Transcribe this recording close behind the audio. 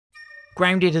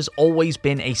Grounded has always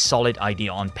been a solid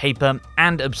idea on paper,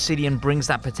 and Obsidian brings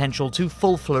that potential to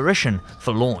full flourishing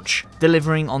for launch,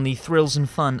 delivering on the thrills and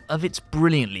fun of its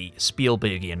brilliantly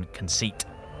Spielbergian conceit.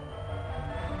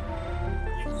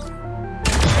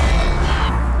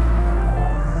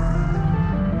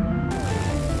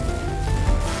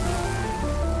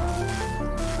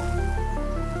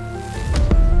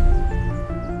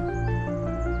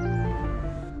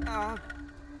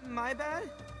 My bad?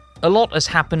 A lot has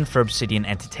happened for Obsidian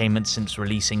Entertainment since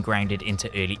releasing Grounded into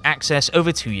early access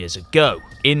over 2 years ago.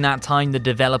 In that time, the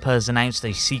developer has announced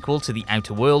a sequel to The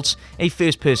Outer Worlds, a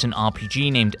first-person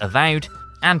RPG named Avowed,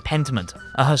 and Pentiment,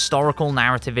 a historical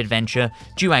narrative adventure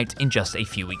due out in just a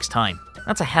few weeks' time.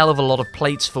 That's a hell of a lot of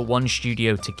plates for one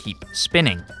studio to keep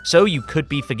spinning, so you could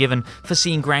be forgiven for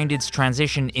seeing Grounded's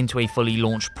transition into a fully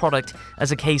launched product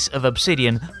as a case of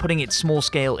Obsidian putting its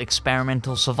small-scale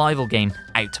experimental survival game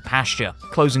out to pasture,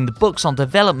 closing the books on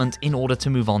development in order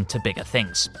to move on to bigger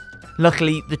things.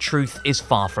 Luckily, the truth is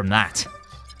far from that.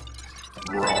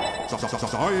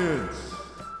 Science.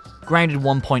 Grounded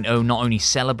 1.0 not only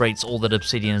celebrates all that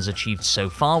Obsidian has achieved so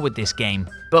far with this game,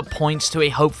 but points to a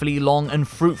hopefully long and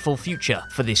fruitful future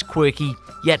for this quirky,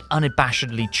 yet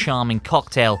unabashedly charming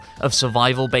cocktail of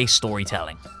survival-based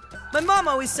storytelling. My mom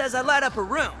always says I light up a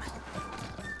room.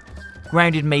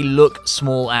 Grounded may look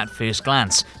small at first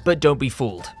glance, but don't be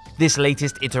fooled. This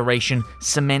latest iteration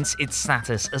cements its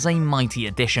status as a mighty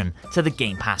addition to the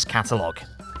Game Pass Catalogue.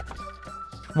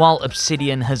 While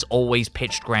Obsidian has always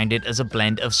pitched Grounded as a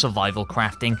blend of survival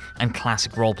crafting and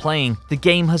classic role-playing, the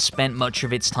game has spent much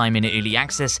of its time in early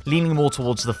access leaning more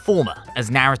towards the former, as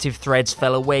narrative threads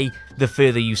fell away the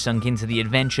further you sunk into the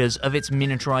adventures of its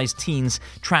miniaturized teens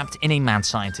trapped in a mad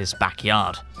scientist's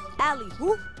backyard.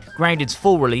 Alley-whoop. Grounded's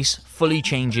full release fully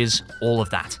changes all of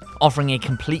that, offering a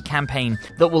complete campaign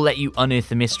that will let you unearth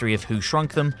the mystery of who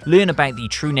shrunk them, learn about the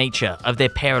true nature of their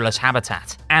perilous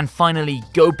habitat, and finally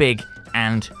go big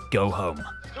and go home.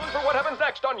 Tune for what happens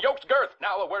next on Yoked Girth.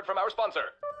 Now a word from our sponsor.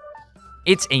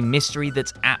 It's a mystery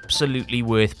that's absolutely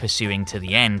worth pursuing to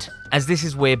the end, as this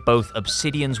is where both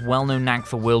Obsidian's well-known knack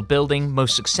for world building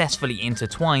most successfully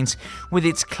intertwines with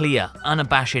its clear,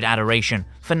 unabashed adoration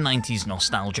for 90s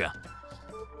nostalgia.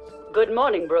 Good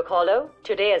morning, Brook Hollow.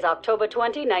 Today is October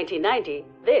 20, 1990.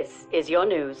 This is your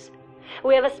news.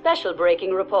 We have a special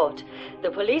breaking report.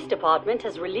 The police department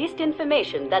has released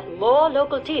information that more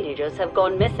local teenagers have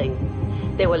gone missing.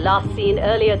 They were last seen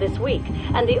earlier this week,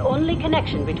 and the only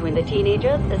connection between the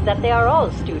teenagers is that they are all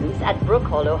students at Brook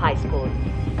Hollow High School.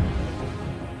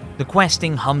 The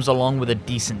questing hums along with a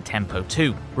decent tempo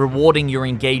too, rewarding your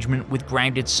engagement with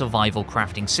Grounded's survival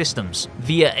crafting systems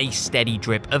via a steady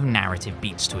drip of narrative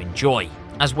beats to enjoy,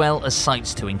 as well as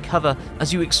sights to uncover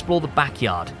as you explore the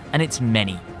backyard and its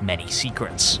many, many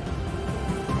secrets.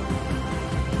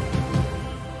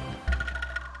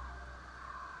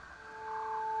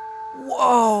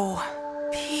 Whoa,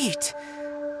 Pete.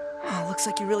 Oh, looks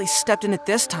like you really stepped in it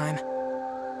this time.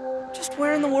 Just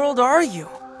where in the world are you?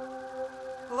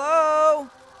 Hello?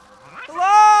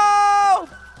 Hello?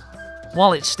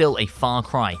 While it's still a far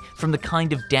cry from the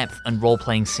kind of depth and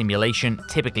role-playing simulation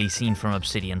typically seen from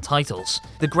Obsidian titles,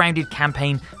 the Grounded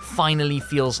campaign finally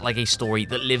feels like a story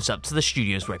that lives up to the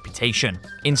studio's reputation,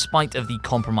 in spite of the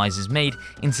compromises made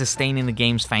in sustaining the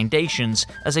game's foundations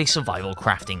as a survival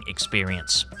crafting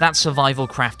experience. That survival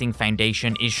crafting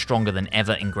foundation is stronger than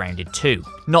ever in Grounded 2,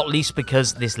 not least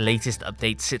because this latest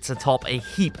update sits atop a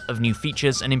heap of new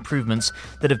features and improvements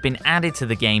that have been added to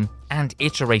the game and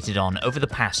iterated on over the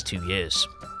past 2 years.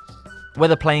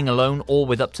 Whether playing alone or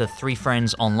with up to 3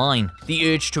 friends online,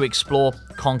 the urge to explore,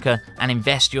 conquer, and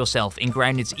invest yourself in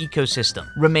Grounded's ecosystem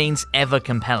remains ever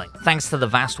compelling, thanks to the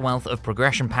vast wealth of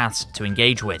progression paths to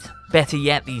engage with. Better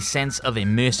yet, the sense of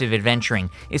immersive adventuring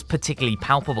is particularly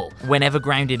palpable whenever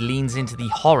Grounded leans into the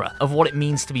horror of what it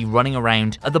means to be running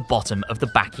around at the bottom of the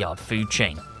backyard food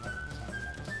chain.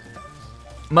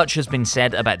 Much has been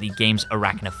said about the game's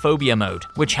arachnophobia mode,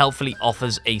 which helpfully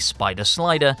offers a spider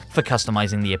slider for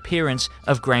customizing the appearance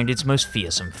of Grounded's most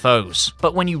fearsome foes.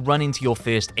 But when you run into your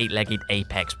first 8-legged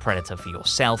apex predator for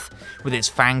yourself, with its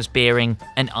fangs baring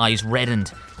and eyes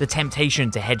reddened, the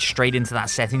temptation to head straight into that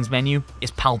settings menu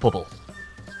is palpable.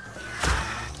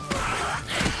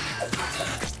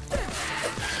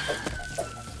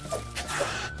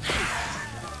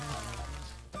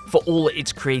 For all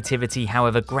its creativity,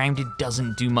 however, Grounded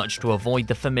doesn't do much to avoid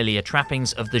the familiar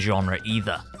trappings of the genre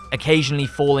either. occasionally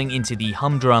falling into the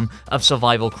humdrum of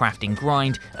survival crafting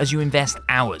grind as you invest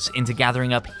hours into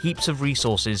gathering up heaps of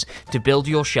resources to build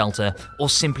your shelter or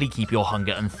simply keep your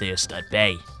hunger and thirst at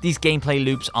bay. These gameplay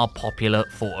loops are popular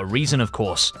for a reason, of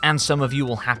course, and some of you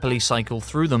will happily cycle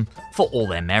through them for all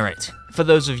their merit. For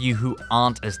those of you who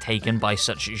aren't as taken by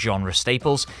such genre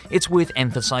staples, it's worth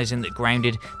emphasizing that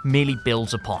Grounded merely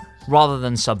builds upon, rather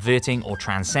than subverting or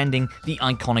transcending, the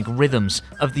iconic rhythms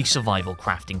of the survival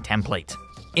crafting template.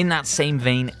 In that same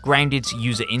vein, Grounded's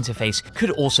user interface could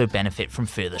also benefit from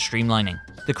further streamlining.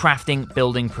 The crafting,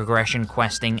 building, progression,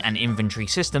 questing, and inventory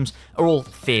systems are all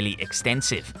fairly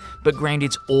extensive, but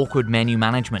Grounded's awkward menu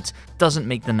management doesn't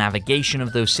make the navigation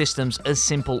of those systems as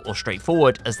simple or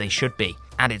straightforward as they should be,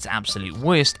 at its absolute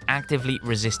worst, actively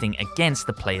resisting against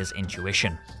the player's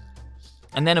intuition.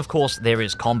 And then of course there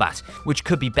is combat, which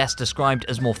could be best described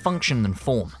as more function than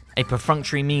form, a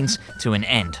perfunctory means to an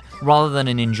end, rather than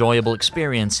an enjoyable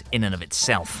experience in and of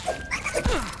itself.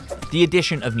 The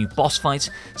addition of new boss fights,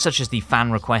 such as the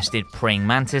fan-requested Praying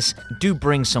Mantis, do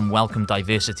bring some welcome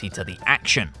diversity to the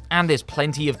action, and there's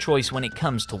plenty of choice when it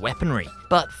comes to weaponry,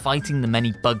 but fighting the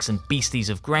many bugs and beasties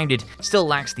of Grounded still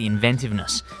lacks the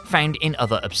inventiveness found in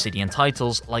other Obsidian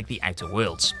titles like the Outer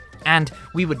Worlds. And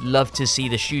we would love to see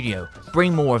the studio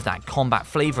bring more of that combat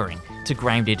flavouring to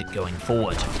Grounded going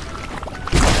forward.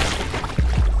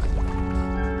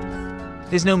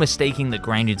 There's no mistaking that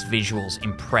Grounded's visuals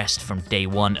impressed from day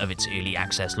one of its early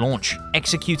access launch,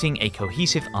 executing a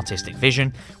cohesive artistic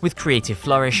vision with creative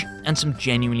flourish and some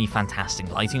genuinely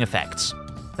fantastic lighting effects.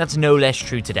 That's no less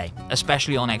true today,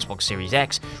 especially on Xbox Series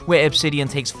X, where Obsidian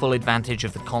takes full advantage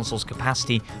of the console's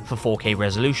capacity for 4K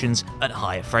resolutions at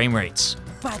higher frame rates.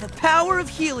 By the power of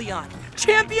Helion,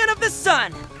 champion of the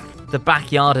sun! The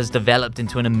backyard has developed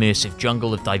into an immersive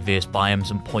jungle of diverse biomes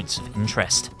and points of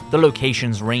interest. The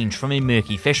locations range from a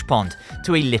murky fish pond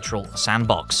to a literal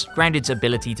sandbox. Grounded's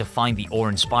ability to find the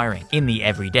awe-inspiring in the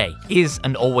everyday is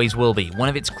and always will be one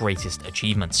of its greatest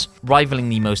achievements, rivaling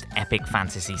the most epic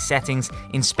fantasy settings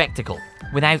in spectacle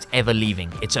without ever leaving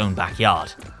its own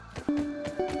backyard.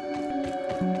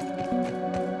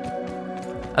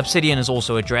 Obsidian has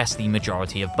also addressed the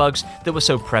majority of bugs that were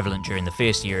so prevalent during the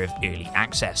first year of early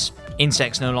access.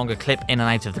 Insects no longer clip in and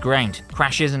out of the ground,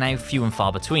 crashes are now few and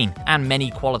far between, and many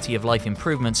quality of life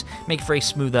improvements make for a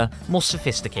smoother, more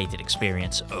sophisticated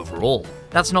experience overall.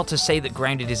 That's not to say that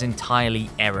Grounded is entirely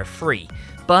error-free,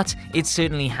 but it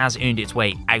certainly has earned its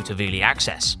way out of early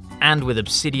access. And with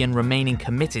Obsidian remaining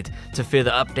committed to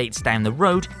further updates down the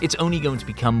road, it's only going to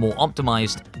become more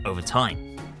optimized over time.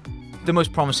 The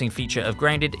most promising feature of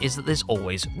Grounded is that there's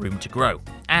always room to grow,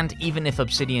 and even if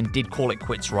Obsidian did call it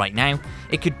quits right now,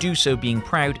 it could do so being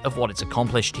proud of what it's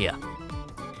accomplished here.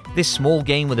 This small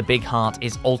game with a big heart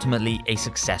is ultimately a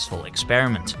successful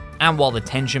experiment, and while the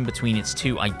tension between its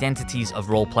two identities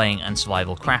of role-playing and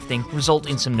survival crafting result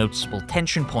in some noticeable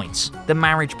tension points, the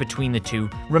marriage between the two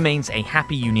remains a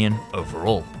happy union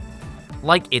overall.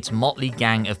 Like its motley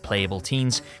gang of playable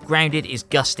teens, Grounded is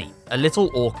gusty, a little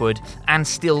awkward, and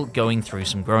still going through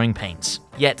some growing pains.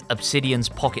 Yet Obsidian's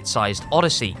pocket-sized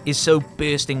odyssey is so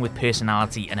bursting with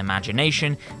personality and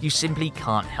imagination, you simply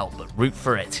can't help but root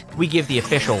for it. We give the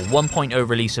official 1.0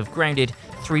 release of Grounded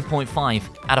 3.5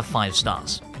 out of 5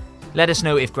 stars. Let us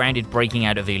know if Grounded breaking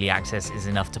out of early access is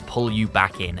enough to pull you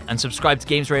back in, and subscribe to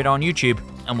GamesRadar on YouTube,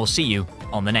 and we'll see you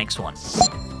on the next one.